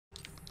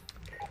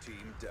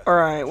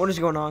Alright, what is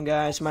going on,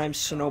 guys? My name's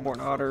Snowborn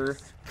Otter.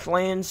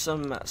 Playing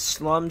some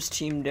Slums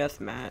Team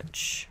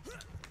Deathmatch.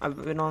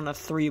 I've been on a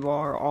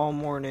 3-bar all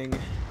morning,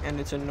 and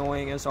it's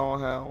annoying as all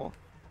hell.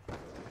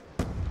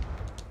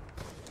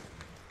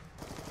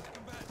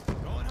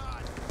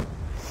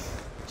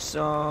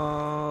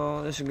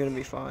 So, this is gonna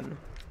be fun.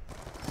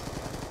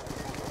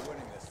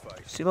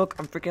 See, look,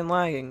 I'm freaking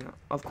lagging.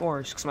 Of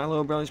course, because my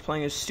little brother's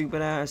playing a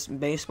stupid-ass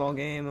baseball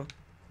game.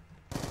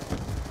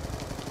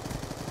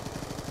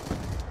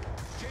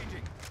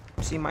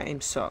 See, my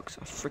aim sucks.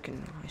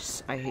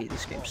 I hate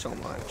this game so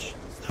much.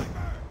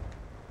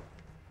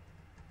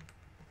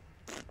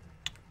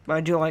 But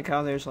I do like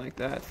how there's like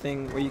that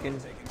thing where you can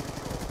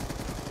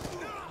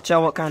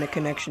tell what kind of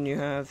connection you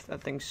have.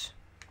 That thing's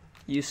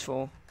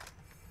useful.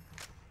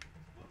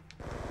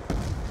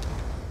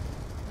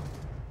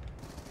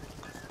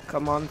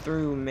 Come on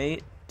through,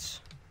 mate.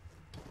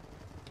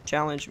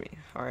 Challenge me.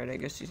 Alright, I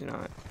guess he's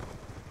not.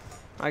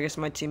 I guess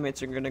my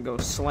teammates are gonna go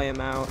slay him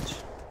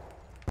out.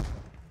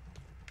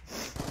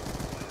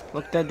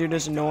 Look, that dude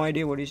has no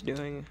idea what he's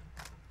doing.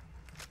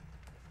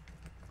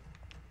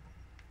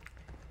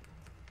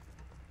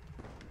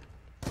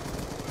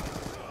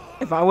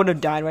 If I would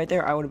have died right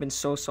there, I would have been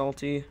so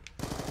salty.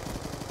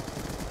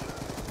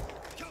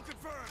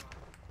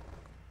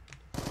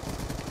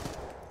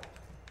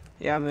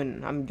 Yeah,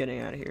 I'm getting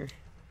out of here.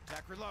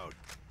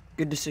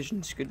 Good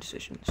decisions, good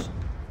decisions.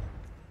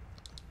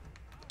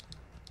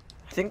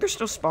 I think they're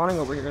still spawning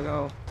over here,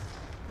 though.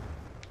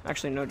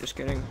 Actually, no, just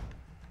kidding.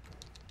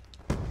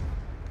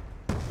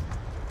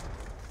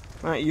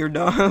 Alright, you're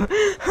done.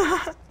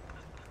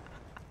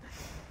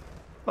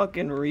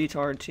 Fucking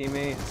retard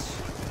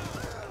teammates.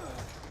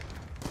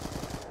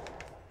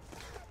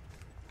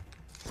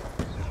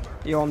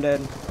 Yo, I'm dead.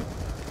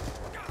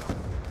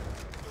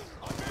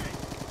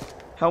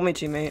 Help me,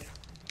 teammate.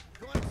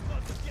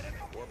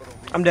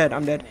 I'm dead,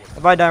 I'm dead.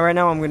 If I die right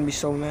now, I'm gonna be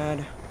so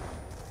mad.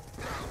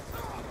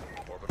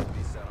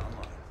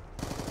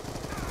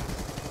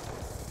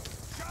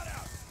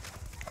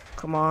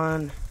 Come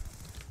on.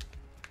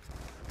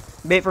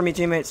 Bait for me,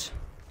 teammates.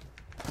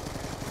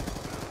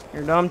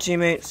 You're dumb,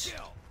 teammates.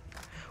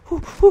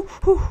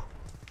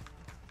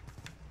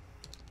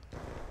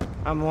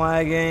 I'm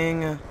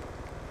lagging.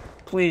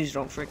 Please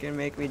don't freaking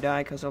make me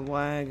die because of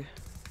lag.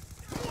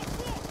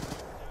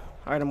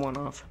 Alright, I'm one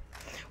off.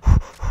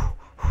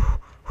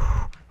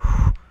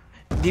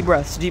 Deep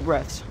breaths, deep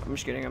breaths. I'm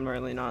just kidding, I'm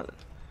really not.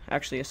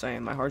 Actually, yes I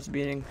am. My heart's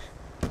beating.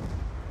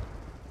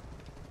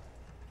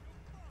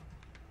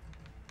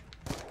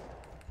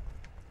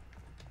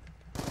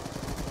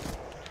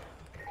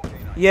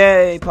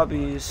 Yay,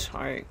 puppies.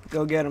 Alright,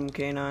 go get them,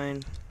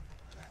 K9.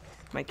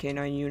 My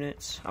K9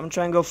 units. I'm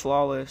trying to go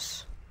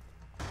flawless.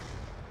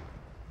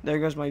 There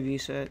goes my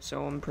V-set,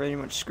 so I'm pretty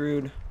much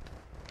screwed.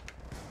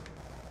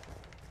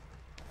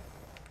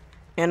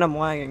 And I'm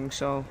lagging,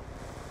 so.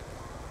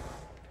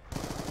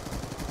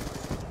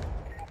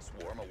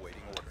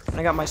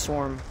 I got my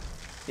swarm.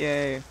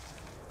 Yay.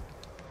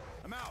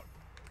 I'm out.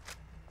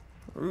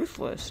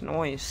 Ruthless,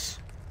 nice.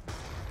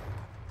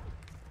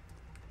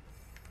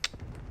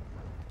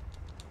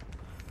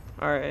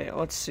 Alright,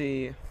 let's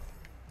see.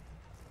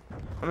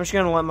 I'm just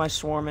gonna let my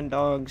swarm and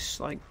dogs,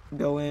 like,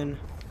 go in.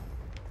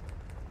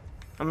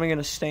 I'm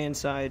gonna stay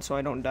inside so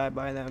I don't die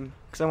by them,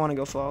 because I want to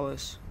go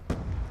flawless.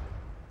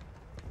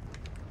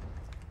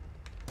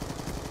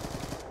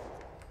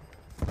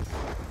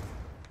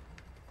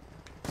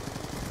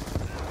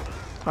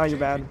 Oh, you're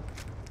bad.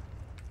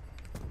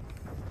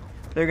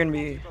 They're gonna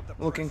be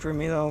looking for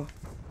me, though.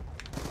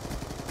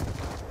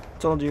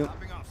 Told you.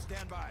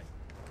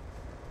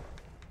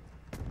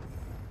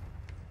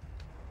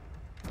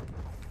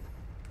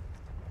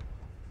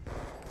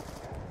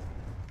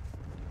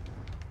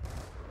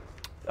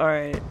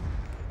 Alright,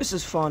 this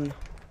is fun.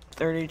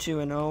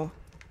 32-0.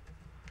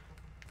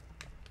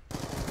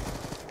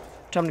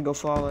 Time to go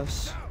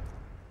flawless.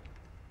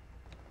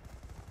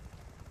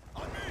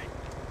 I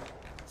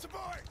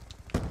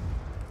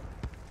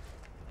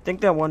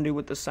think that one dude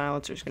with the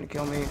silencer is gonna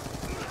kill me.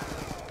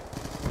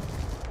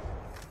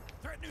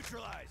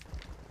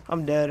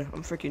 I'm dead.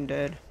 I'm freaking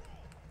dead.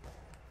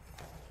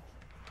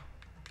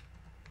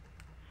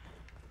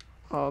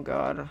 Oh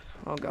god.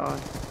 Oh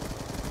god.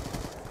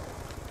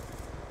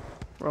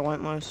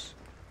 Relentless.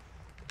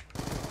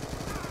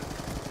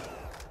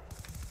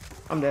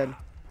 I'm dead.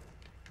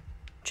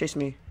 Chase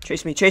me.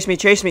 Chase me. Chase me.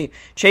 Chase me.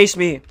 Chase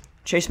me.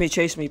 Chase me.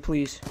 Chase me,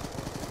 please.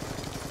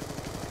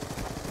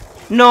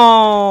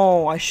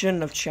 No! I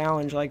shouldn't have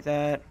challenged like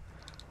that.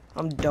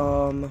 I'm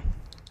dumb.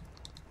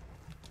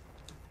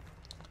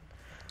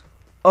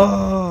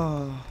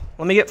 Oh.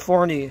 Let me get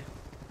 40.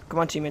 Come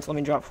on, teammates. Let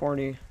me drop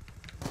 40.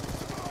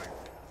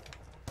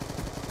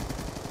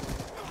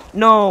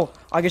 No!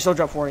 I can still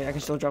drop 40. I can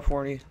still drop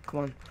 40. Come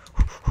on.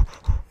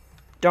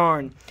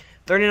 Darn.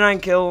 39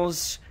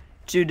 kills,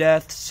 2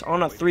 deaths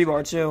on a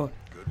 3-bar too.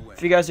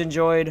 If you guys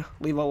enjoyed,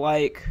 leave a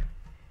like,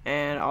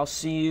 and I'll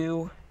see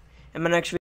you in my next video.